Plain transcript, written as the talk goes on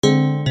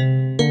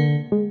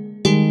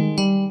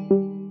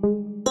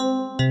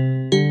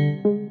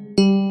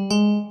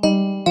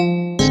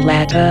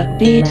Chiberia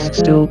beats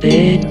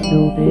stupid.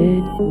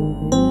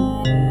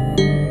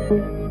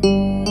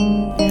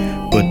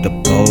 Put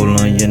the pole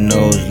on your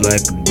nose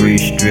like a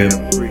grease strip.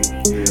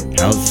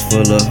 House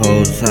full of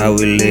hoes, how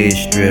we lay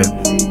strip.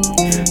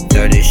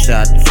 30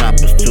 shot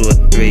choppers, 2 or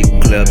 3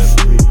 clips.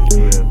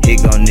 He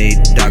gon' need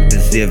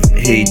doctors if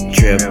he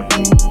trip.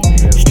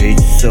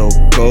 Streets so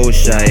cold,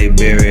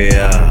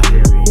 Chiberia.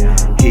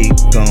 He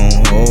gon'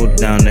 hold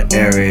down the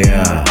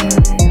area.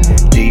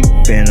 Deep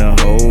in a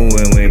hole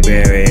when we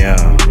bury him.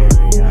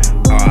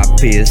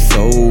 R.I.P. his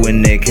soul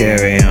when they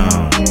carry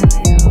him.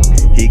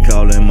 He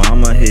callin'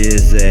 mama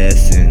his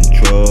ass in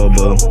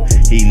trouble.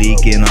 He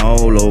leaking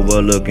all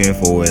over looking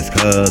for his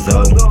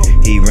cousin.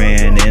 He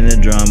ran in the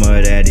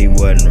drama that he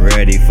wasn't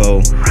ready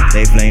for.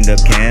 They flamed up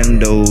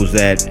candles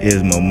at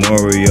his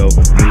memorial.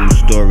 News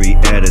story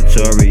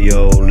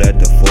editorial, let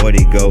the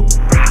 40 go.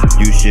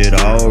 You should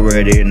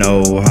already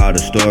know how the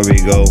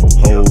story go.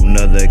 Whole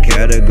nother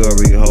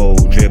category, whole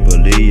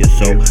triple E or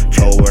so.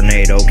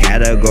 Tornado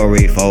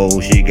category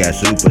 4, she got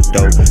super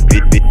dope.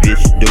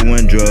 Bitch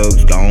doing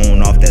drugs,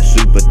 gone off that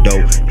super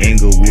dope.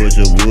 Inglewood's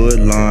a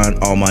woodline,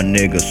 all my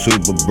niggas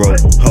super broke.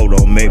 Hold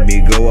on, make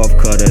me go off,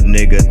 cut a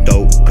nigga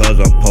throat, cause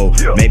I'm po.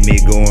 Make me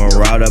go and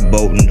ride a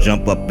boat and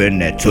jump up in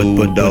that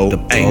tuba dope.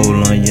 Put the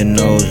pole on your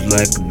nose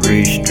like a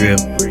grease strip.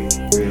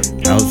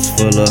 House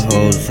full of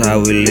hoes, how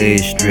we lay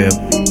strip.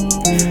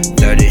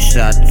 30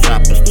 shot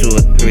choppers, 2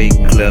 or 3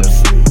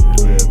 clips.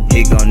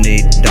 He gon'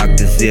 need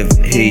doctors if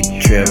he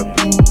trip.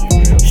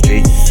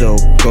 Streets so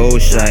cold,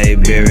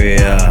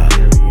 Chiberia.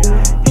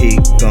 He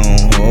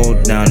gon'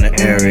 hold down the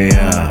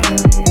area.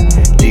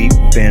 Deep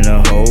in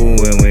a hole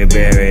when we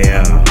bury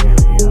him.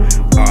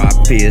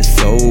 R.I.P. his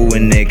soul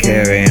when they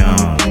carry him.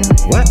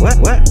 What?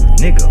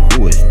 Nigga,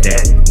 who is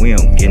that? We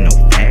don't get no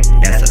fact,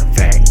 that's a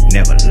fact.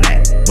 Never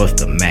lack,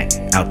 bust a Mac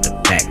out the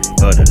back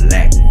of the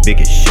lack.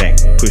 Biggest shack,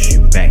 push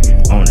you back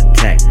on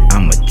attack.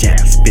 I'm a jack,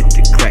 spit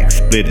the crack,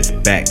 split his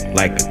back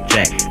like a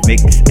jack.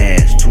 Make his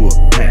ass to a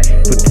pack,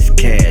 put this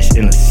cash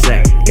in a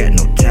sack. Got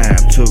no time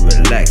to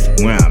relax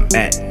where I'm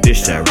at.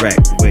 This Iraq,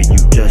 where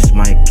you just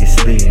might get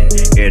slid.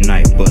 Every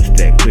night bust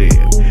that clear.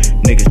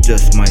 Niggas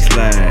just might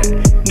slide,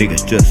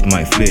 niggas just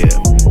might flip.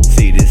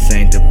 See, this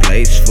ain't the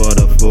place for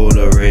the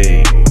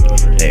foolery.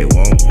 They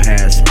won't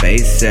have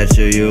space at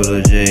your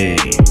eulogy.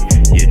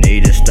 You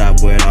need to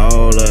stop with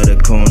all of the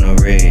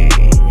coonery.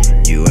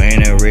 You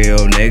ain't a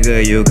real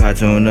nigga, you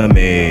cartoon to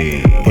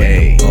me.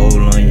 Hey, pole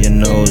on your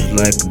nose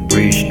like a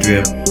grease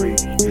strip.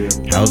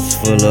 House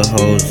full of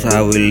hoes,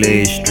 how we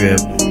lay strip.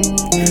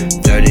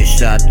 30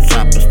 shot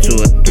choppers, 2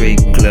 or 3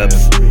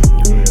 clips.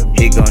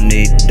 He gon'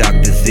 need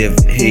doctors if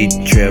he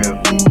trip.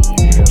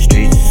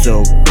 Streets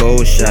so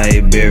cold,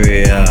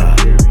 Chiberia.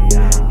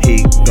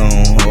 He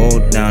gon'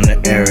 hold down the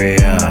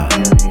area.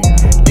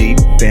 Deep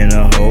in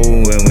a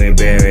hole when we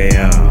bury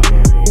him.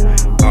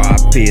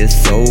 R.I.P.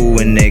 his soul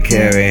when they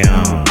carry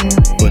him.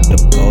 Put the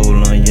pole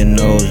on your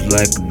nose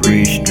like a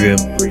grease strip.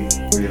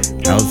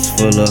 House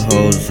full of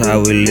hoes,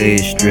 how we lay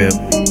strip.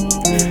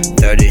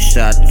 30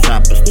 shot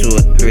choppers, 2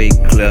 or 3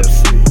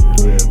 clips.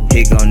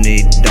 He gon'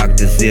 need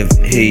doctors if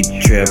he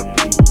trip.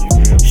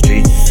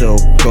 Streets so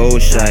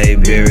cold,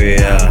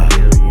 Chiberia.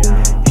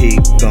 He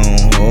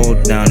gon'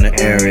 hold down the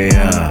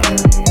area.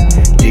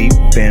 Deep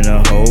in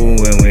a hole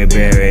when we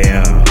bury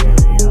him.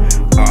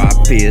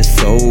 R.I.P. his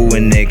soul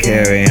when they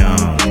carry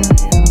him.